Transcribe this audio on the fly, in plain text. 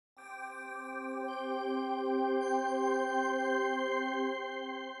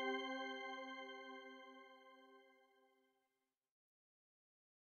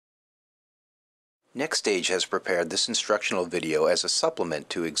NxStage has prepared this instructional video as a supplement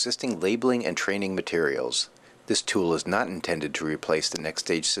to existing labeling and training materials. This tool is not intended to replace the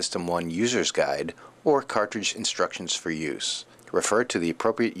NxStage System 1 User's Guide or cartridge instructions for use. Refer to the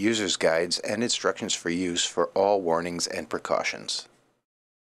appropriate user's guides and instructions for use for all warnings and precautions.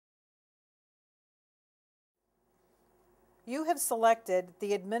 You have selected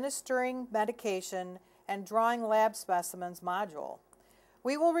the Administering Medication and Drawing Lab Specimens module.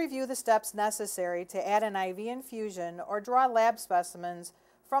 We will review the steps necessary to add an IV infusion or draw lab specimens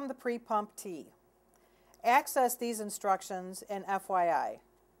from the pre-pump T. Access these instructions in FYI.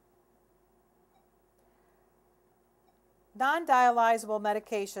 Non-dialyzable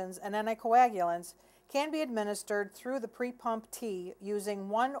medications and anticoagulants can be administered through the pre-pump T using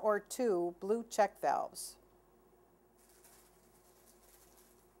 1 or 2 blue check valves.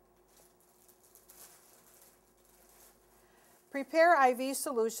 Prepare IV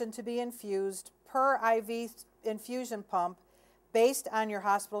solution to be infused per IV infusion pump based on your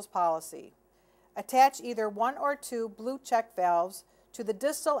hospital's policy. Attach either 1 or 2 blue check valves to the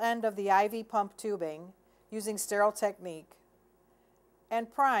distal end of the IV pump tubing using sterile technique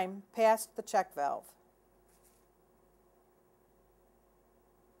and prime past the check valve.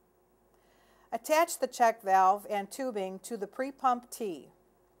 Attach the check valve and tubing to the pre-pump T.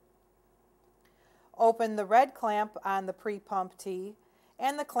 Open the red clamp on the pre-pump T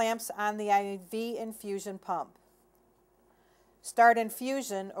and the clamps on the IV infusion pump. Start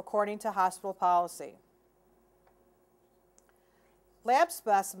infusion according to hospital policy. Lab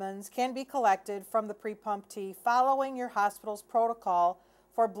specimens can be collected from the pre-pump T following your hospital's protocol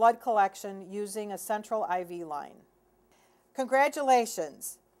for blood collection using a central IV line.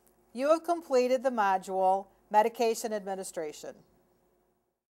 Congratulations! You have completed the module Medication Administration.